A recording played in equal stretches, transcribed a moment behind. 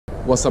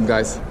What's up,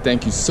 guys?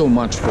 Thank you so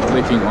much for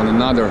clicking on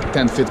another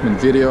TENFITMEN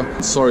video.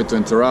 Sorry to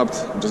interrupt.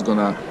 I'm just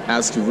gonna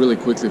ask you really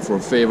quickly for a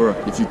favor.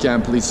 If you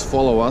can, please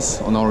follow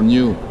us on our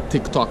new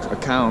TikTok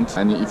account.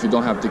 And if you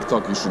don't have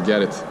TikTok, you should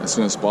get it as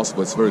soon as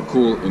possible. It's very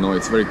cool, you know,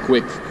 it's very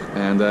quick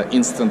and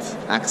instant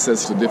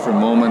access to different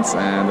moments.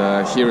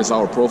 And here is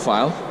our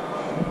profile.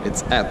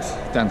 It's at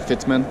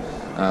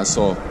TENFITMEN.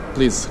 So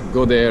please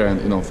go there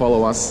and, you know,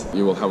 follow us.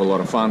 You will have a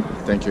lot of fun.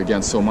 Thank you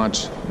again so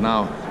much.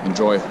 Now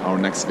enjoy our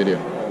next video.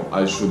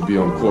 I should be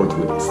on court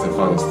with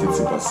Stefanos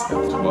Tsitsipas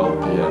at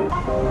 12 p.m.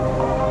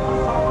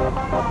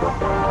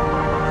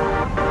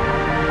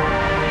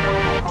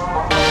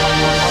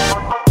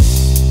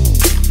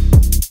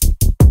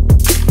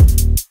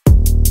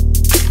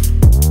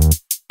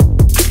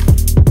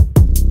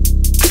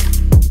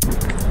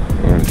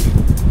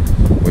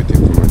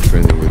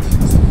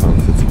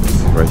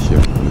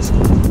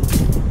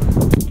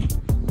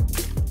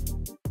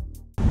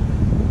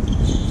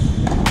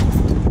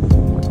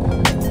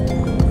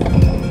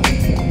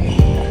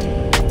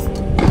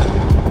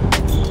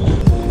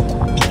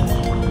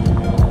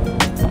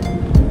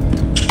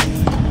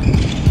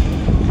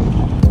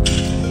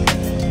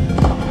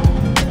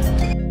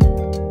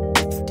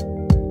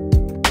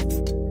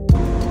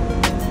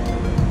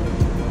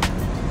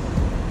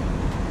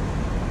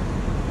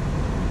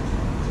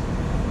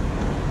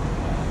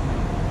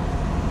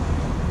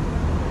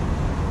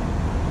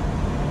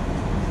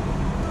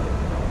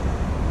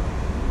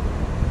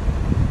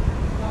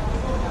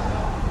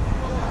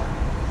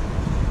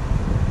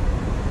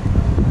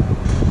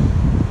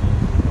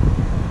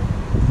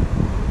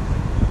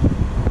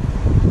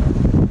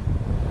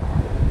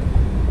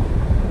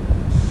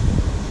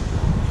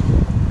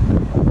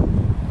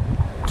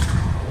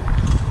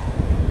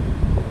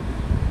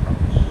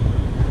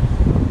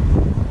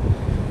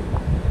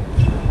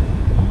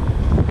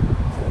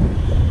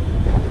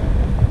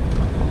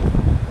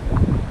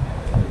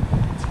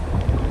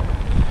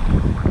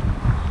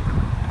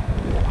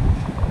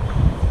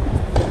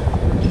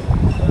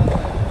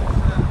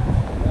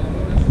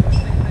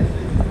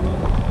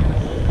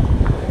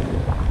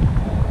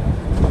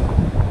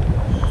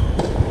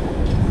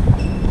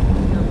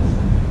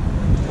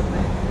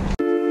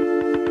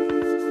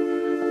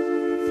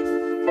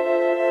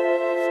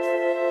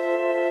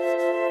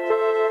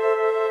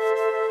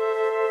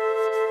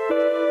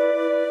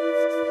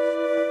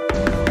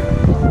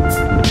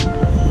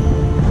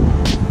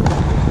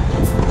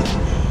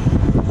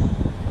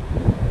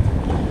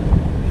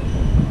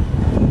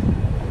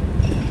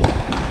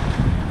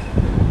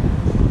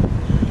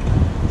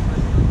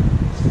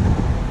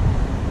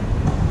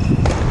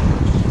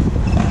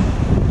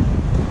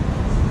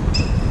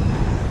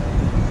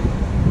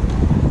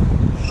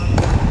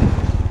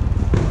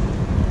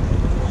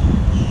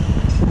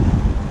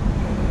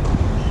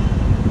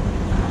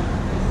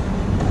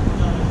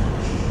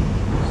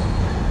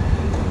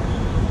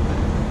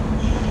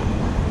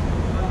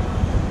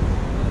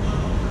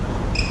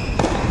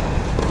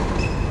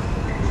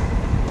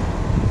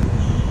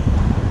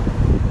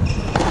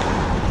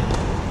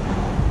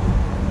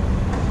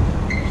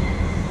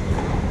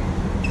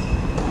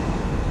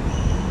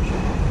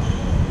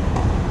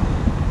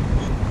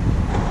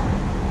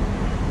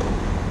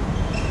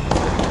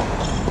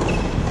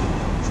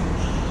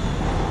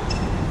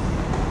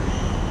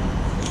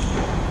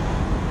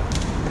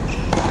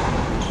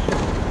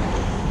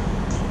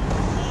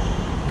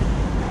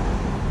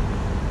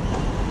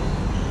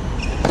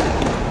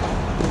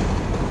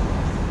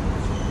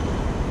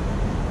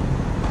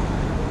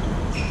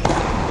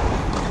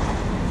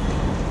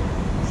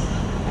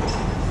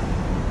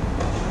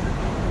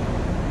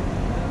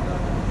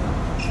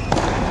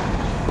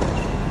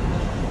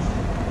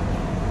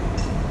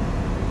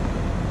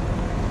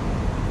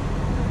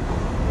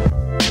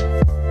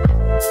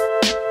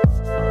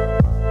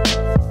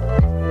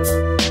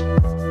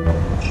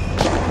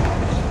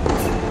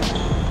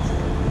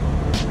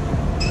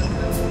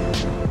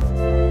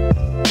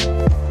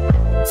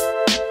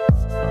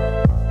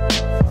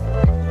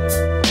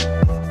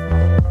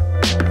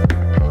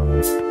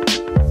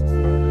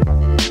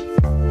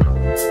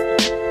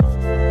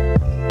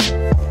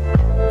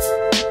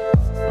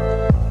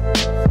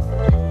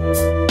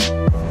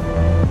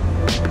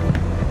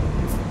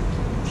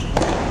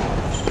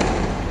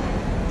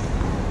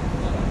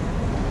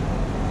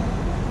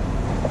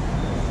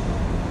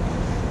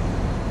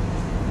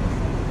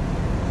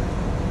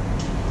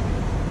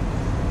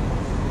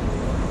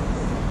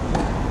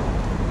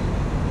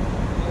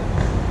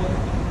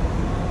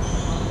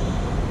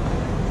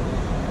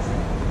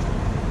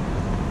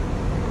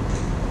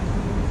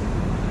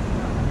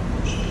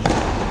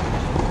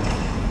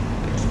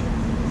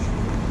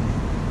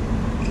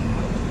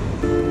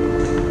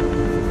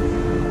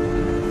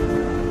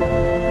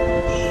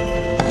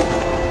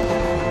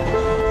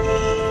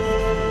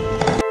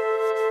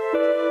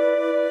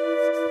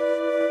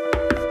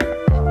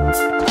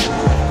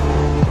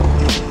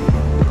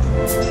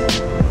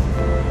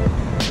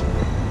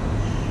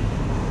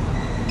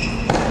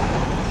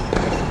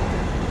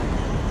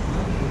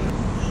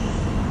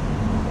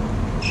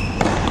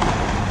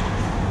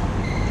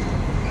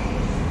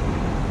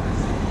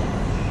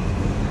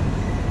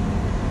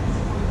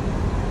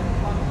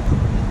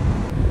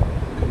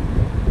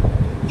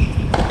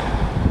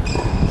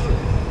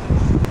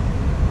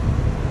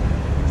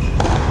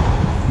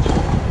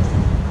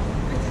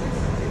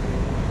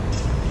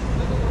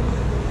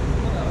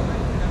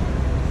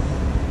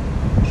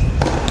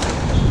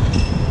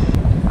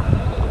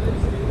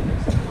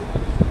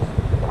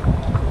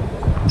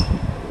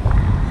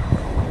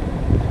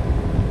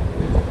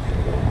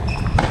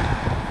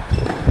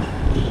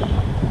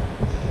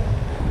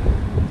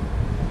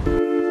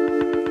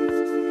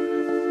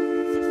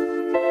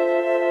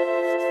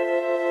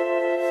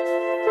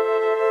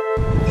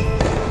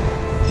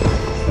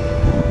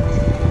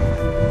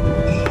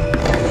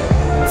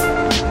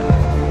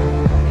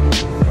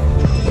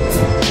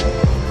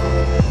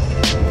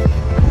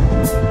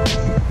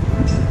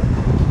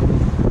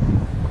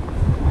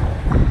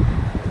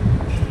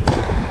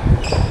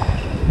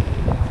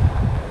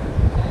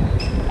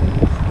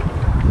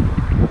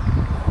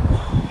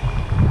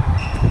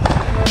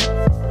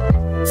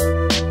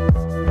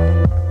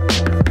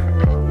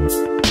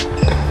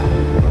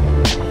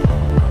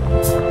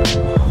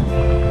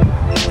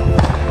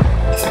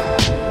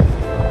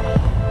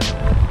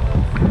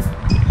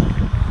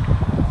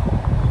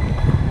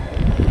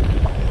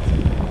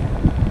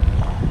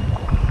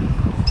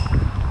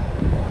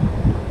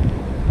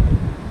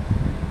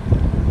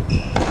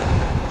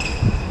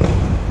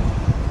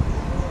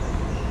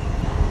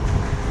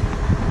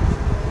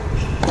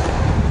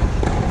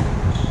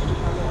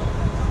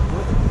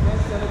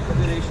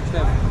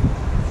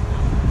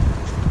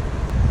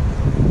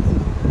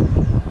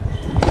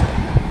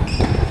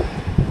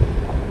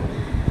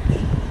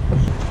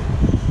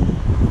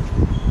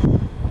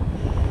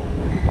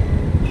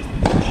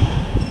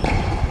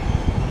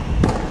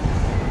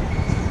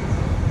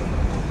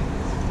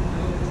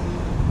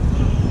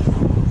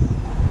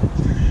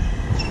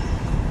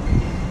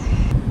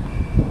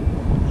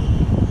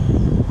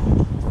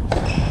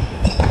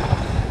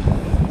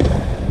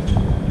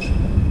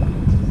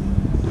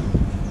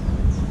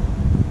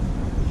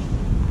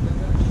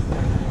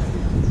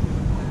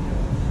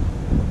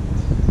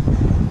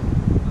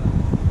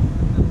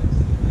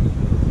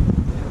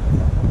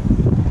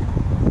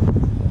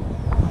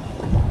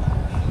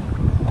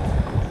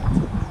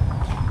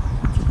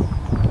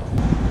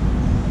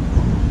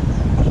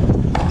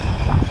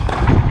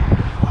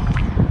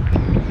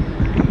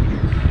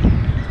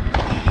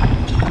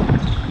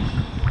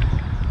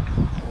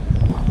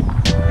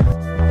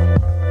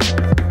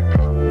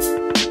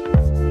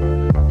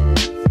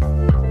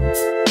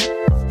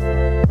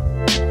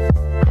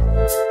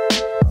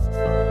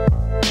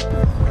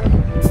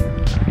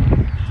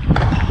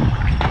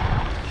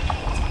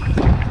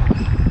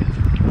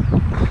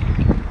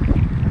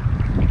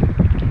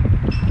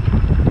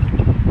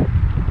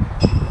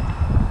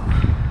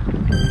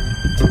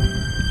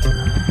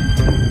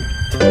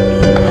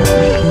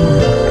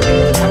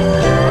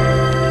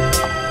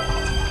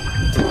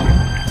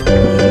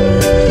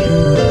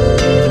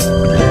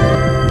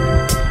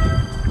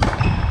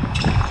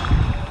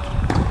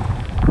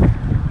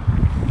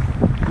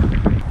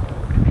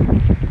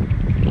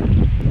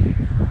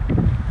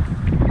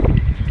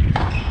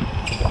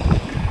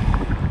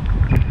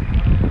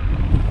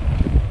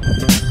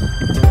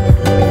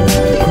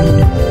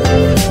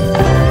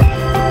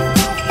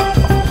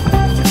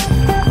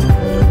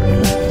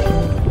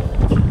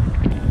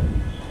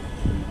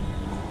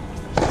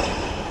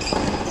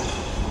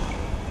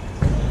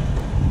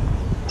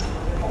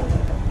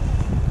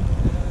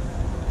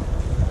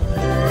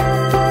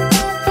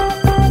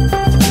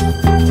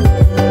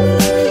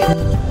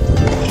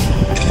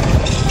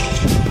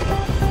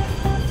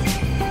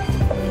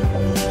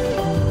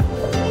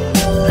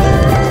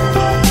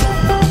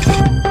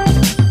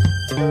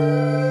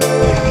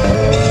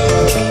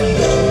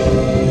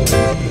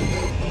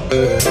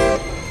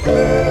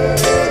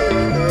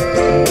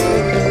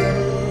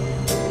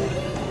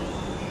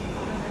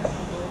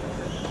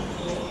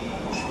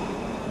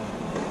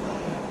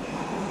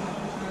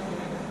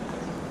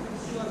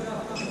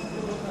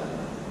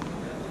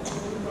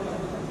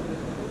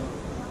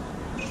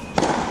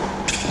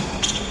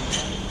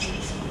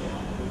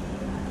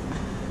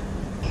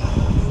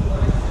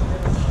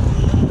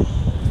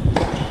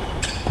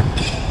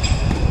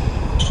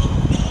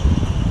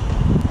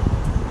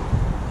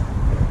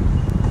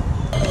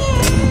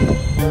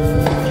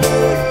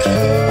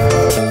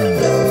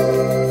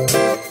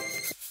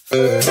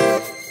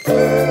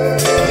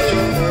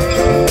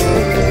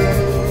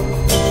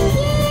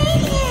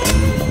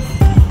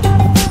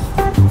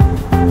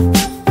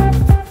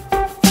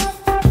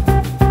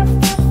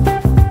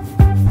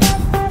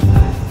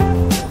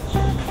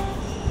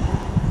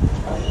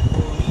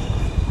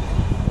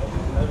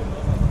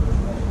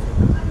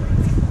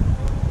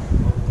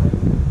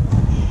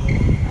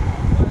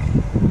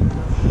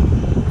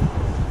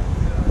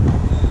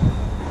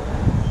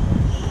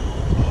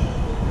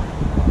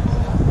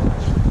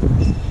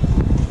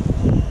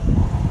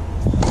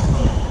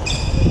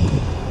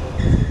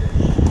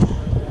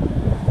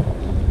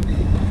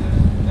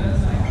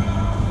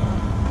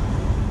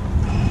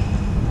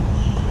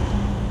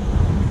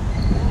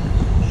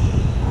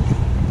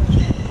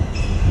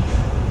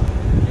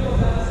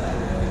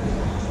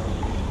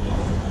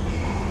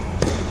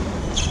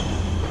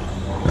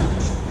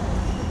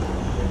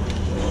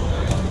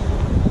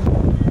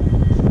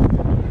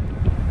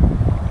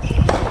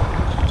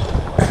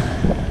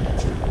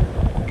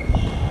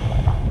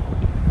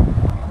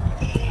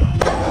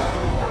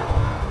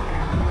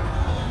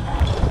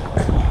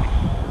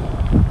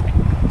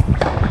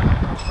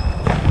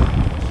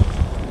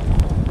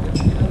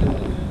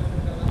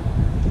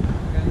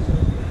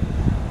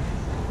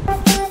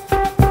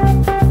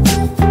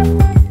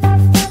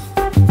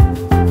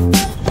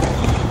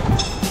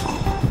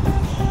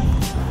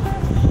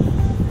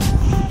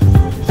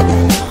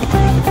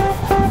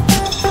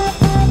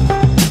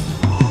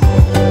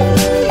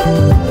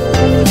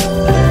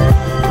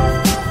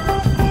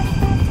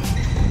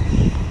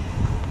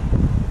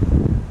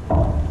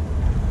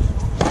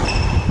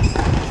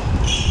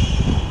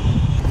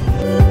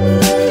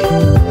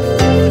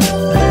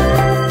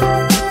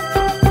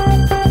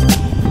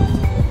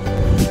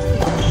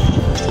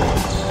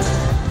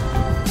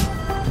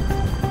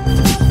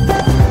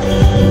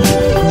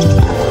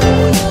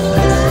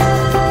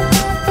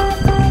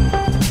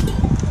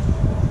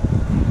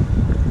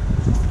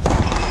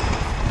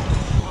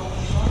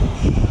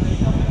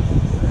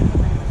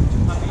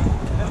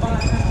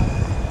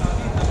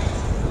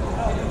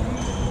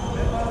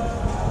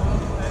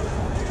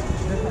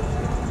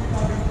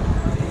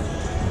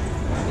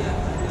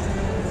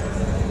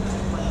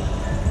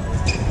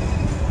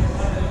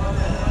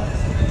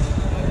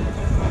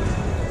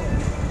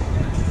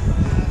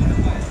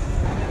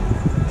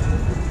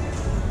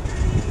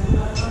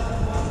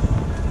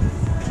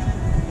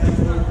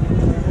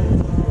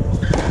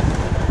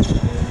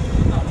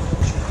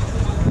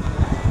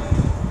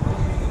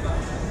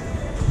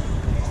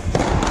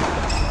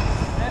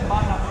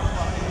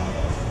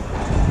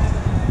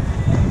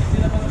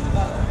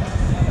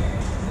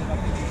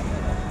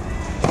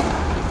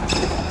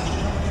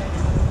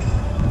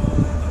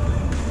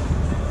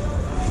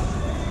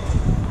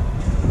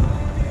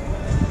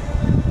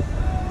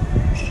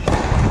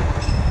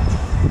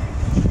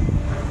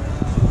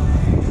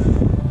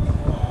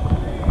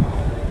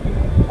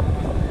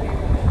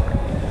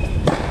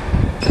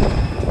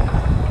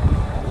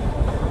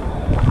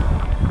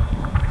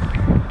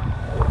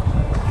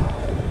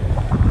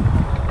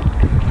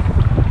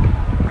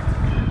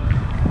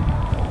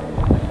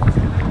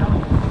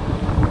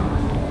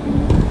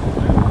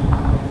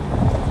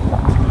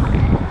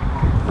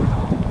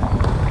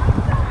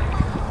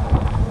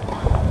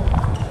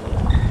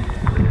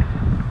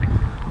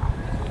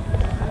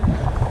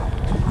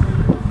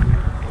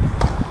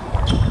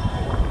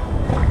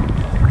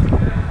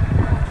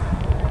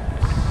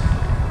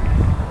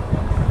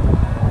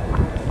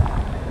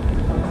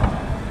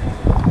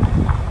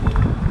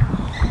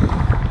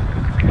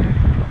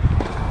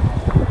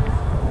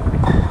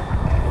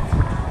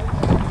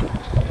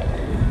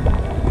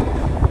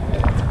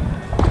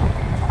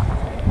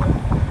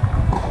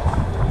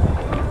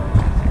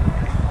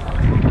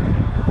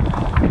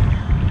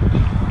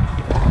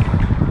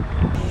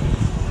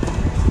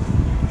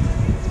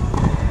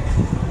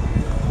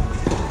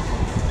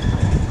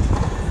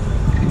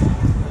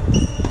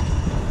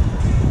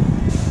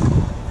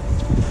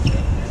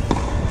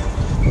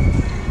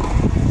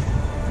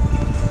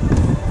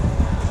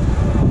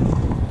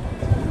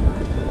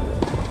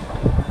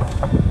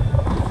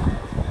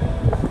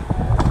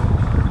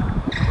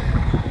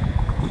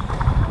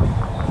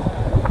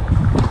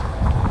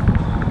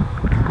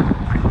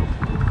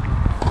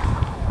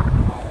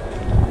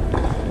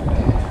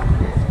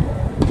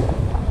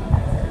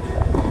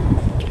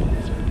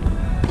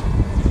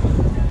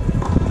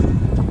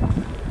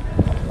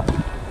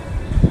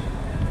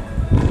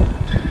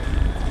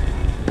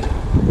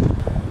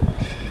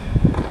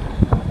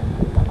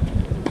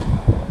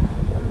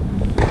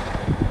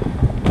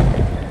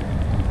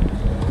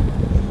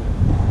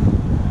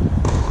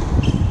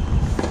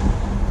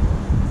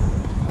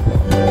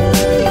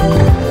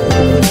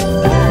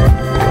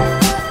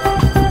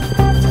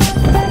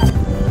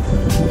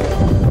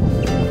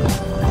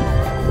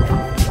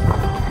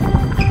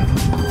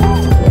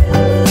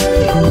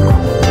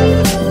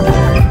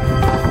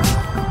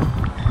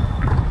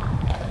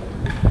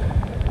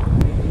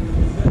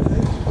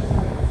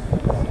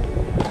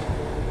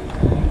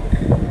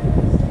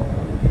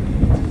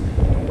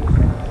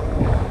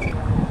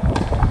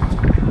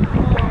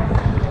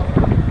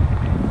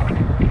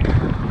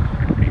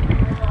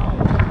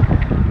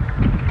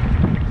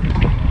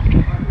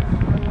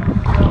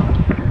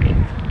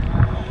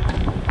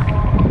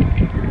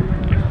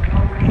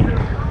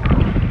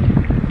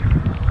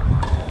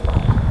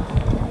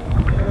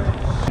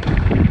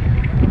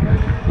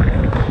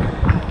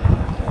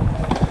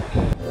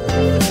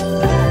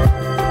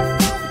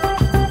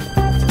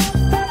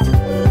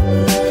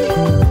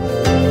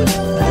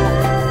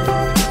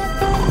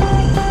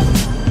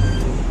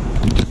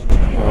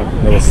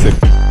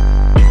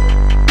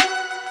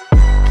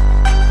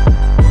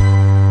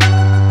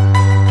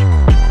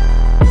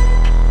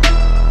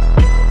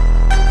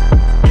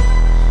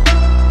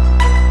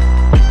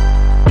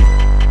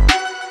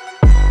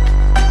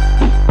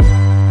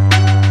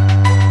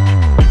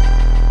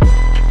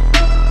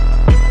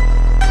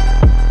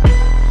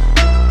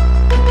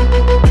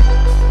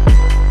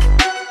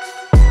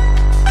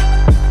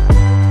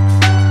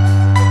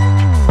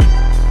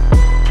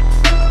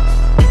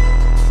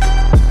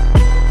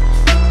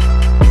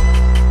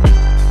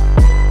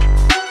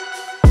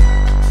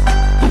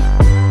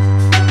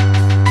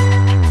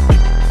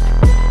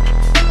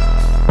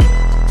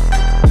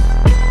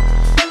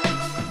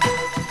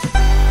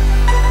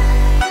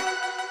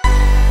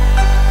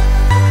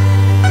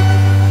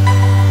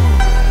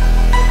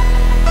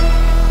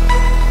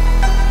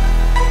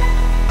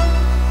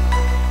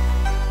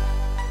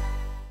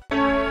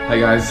 Hi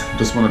guys,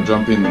 just want to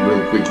jump in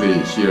real quickly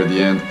here at the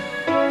end.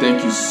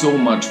 Thank you so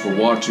much for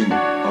watching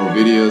our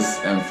videos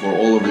and for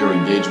all of your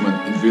engagement.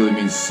 It really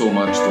means so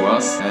much to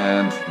us.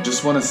 And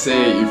just want to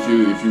say, if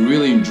you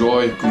really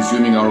enjoy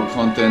consuming our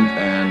content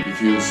and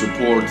if you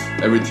support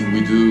everything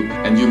we do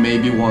and you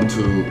maybe want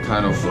to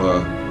kind of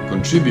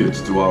contribute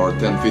to our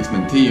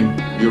TENFITMEN team,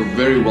 you're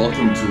very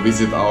welcome to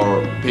visit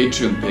our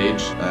Patreon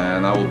page,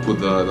 and I will put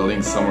the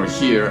link somewhere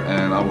here,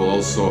 and I will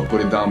also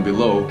put it down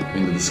below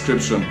in the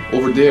description.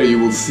 Over there you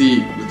will see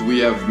that we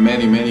have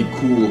many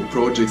cool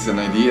projects and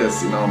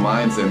ideas in our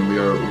minds, and we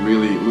are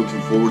really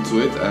looking forward to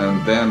it.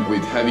 And then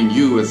with having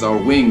you as our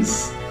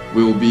wings,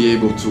 we will be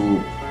able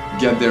to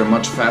get there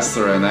much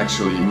faster and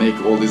actually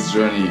make all this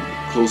journey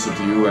closer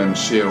to you and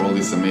share all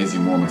these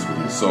amazing moments with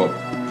you. So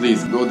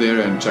please go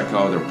there and check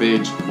out our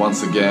page.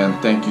 Once again,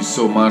 thank you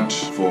so much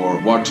for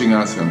watching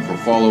us and for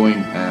following,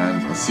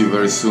 and I'll see you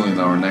very soon in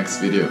our next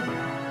video.